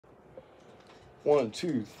One,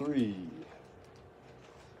 two, three.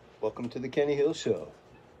 Welcome to the Kenny Hill Show.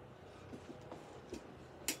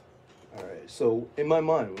 All right, so in my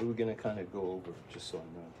mind, what are we going to kind of go over, just so I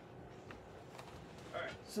know? All right,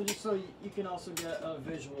 so just so you can also get a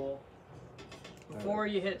visual, before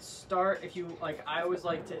you hit start, if you, like, I always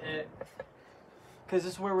like to hit, because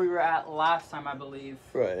this is where we were at last time, I believe.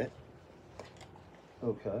 Right.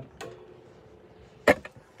 Okay.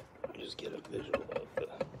 Just get a visual of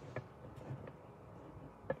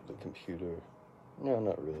the computer. No,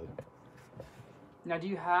 not really. Now, do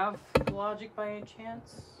you have Logic by any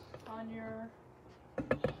chance on your...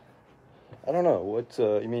 I don't know. What,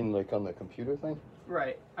 you mean like on the computer thing?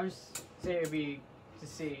 Right. I'm just saying it would be to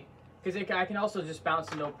see. Because I can also just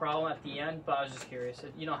bounce it no problem at the end, but I was just curious.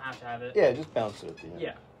 You don't have to have it. Yeah, just bounce it at the end.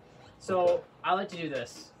 Yeah. So, okay. I like to do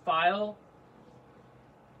this. File,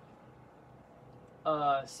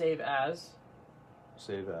 save as.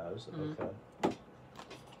 Save as, okay.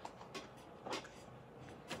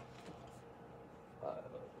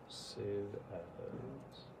 Save as.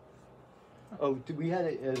 Oh, we had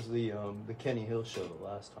it as the Kenny Hill Show the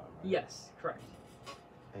last time, right? Yes, correct.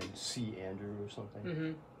 And C. Andrew or something?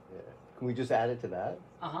 Mm-hmm. Yeah. Can we just add it to that?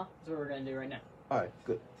 Uh-huh. That's what we're going to do right now. All right,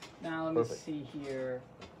 good. Now, let me see here.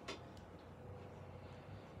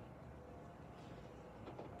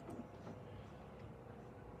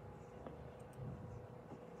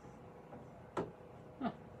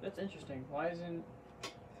 Huh, that's interesting. Why isn't...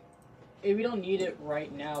 We don't need it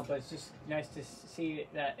right now, but it's just nice to see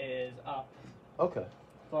that it is up. Okay.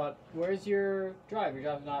 But where's your drive? Your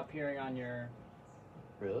drive's not appearing on your...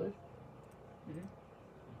 Really? Mm-hmm.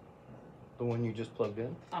 The one you just plugged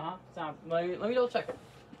in? Uh-huh. It's not... Let me double check.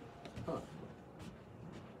 Huh.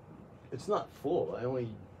 It's not full.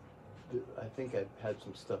 I think I had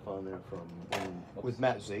some stuff on there from with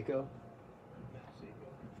Matt Zako.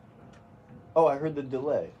 Oh, I heard the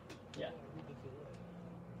delay. Yeah.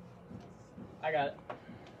 I got it.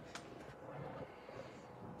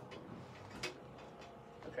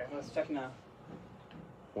 Okay, let's check now.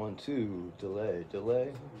 1, 2, delay.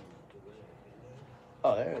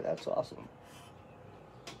 Oh, there, that's awesome.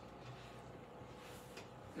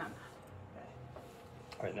 No. Okay.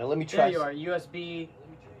 All right, now let me try. There you are. USB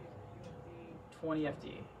 20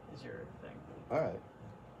 FD is your thing. All right.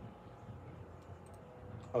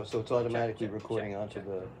 Oh, so it's automatically recording onto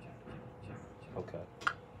the. Okay.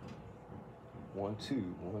 1, 2,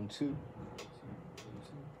 1, 2.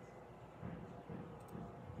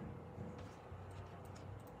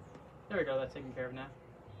 There we go. That's taken care of now.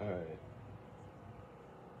 All right.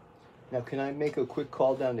 Now, can I make a quick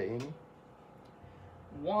call down to Amy?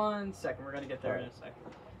 1 second. We're gonna get there in a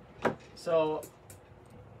second. So,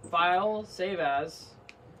 file, save as.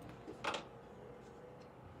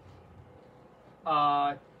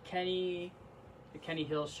 The Kenny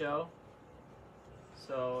Hill Show.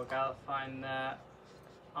 So, gotta find that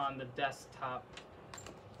on the desktop.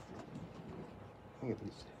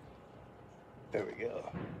 There we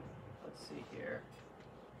go. Let's see here.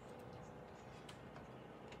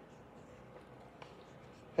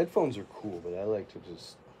 Headphones are cool, but I like to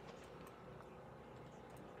just.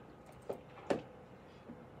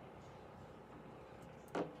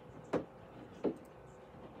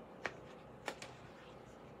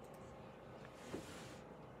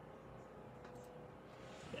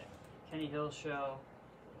 Okay. Kenny Hill Show.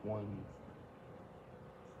 1.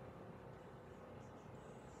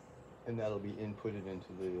 And that'll be inputted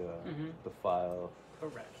into the file.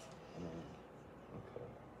 Correct. And then, okay.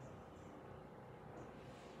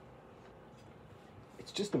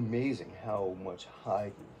 It's just amazing how much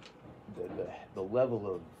the level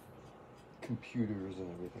of computers and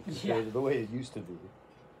everything compared to the way it used to be.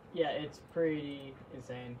 Yeah, it's pretty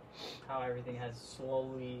insane how everything has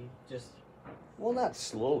slowly just... Well, not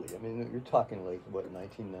slowly. I mean, you're talking like, what,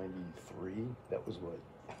 1993? That was, what,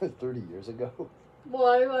 30 years ago? Well,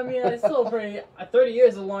 I mean, it's still pretty... 30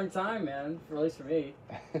 years is a long time, man, at least for me.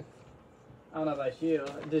 I don't know about you.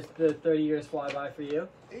 Did the 30 years fly by for you?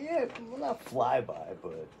 Yeah, well, not fly by,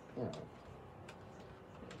 but, you know,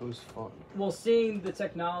 it was fun. Well, seeing the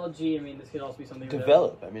technology, I mean, this could also be something...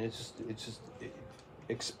 Develop. I mean, it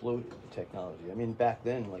exploded, the technology. I mean, back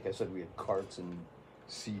then, like I said, we had carts and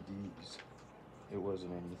CDs. It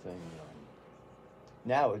wasn't anything...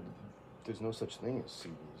 now, there's no such thing as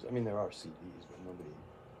CDs. I mean, there are CDs, but nobody...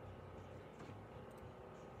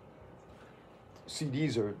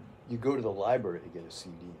 CDs are... You go to the library to get a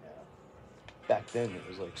CD now. Back then, it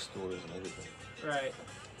was like stores and everything. Right.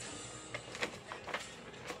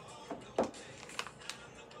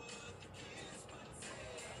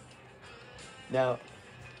 Now,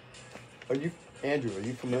 Andrew, are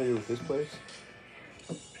you familiar with this place?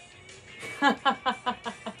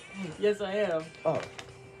 Yes, I am. Oh.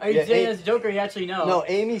 Are you saying as a joke or you actually know? No,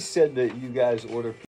 Amy said that you guys order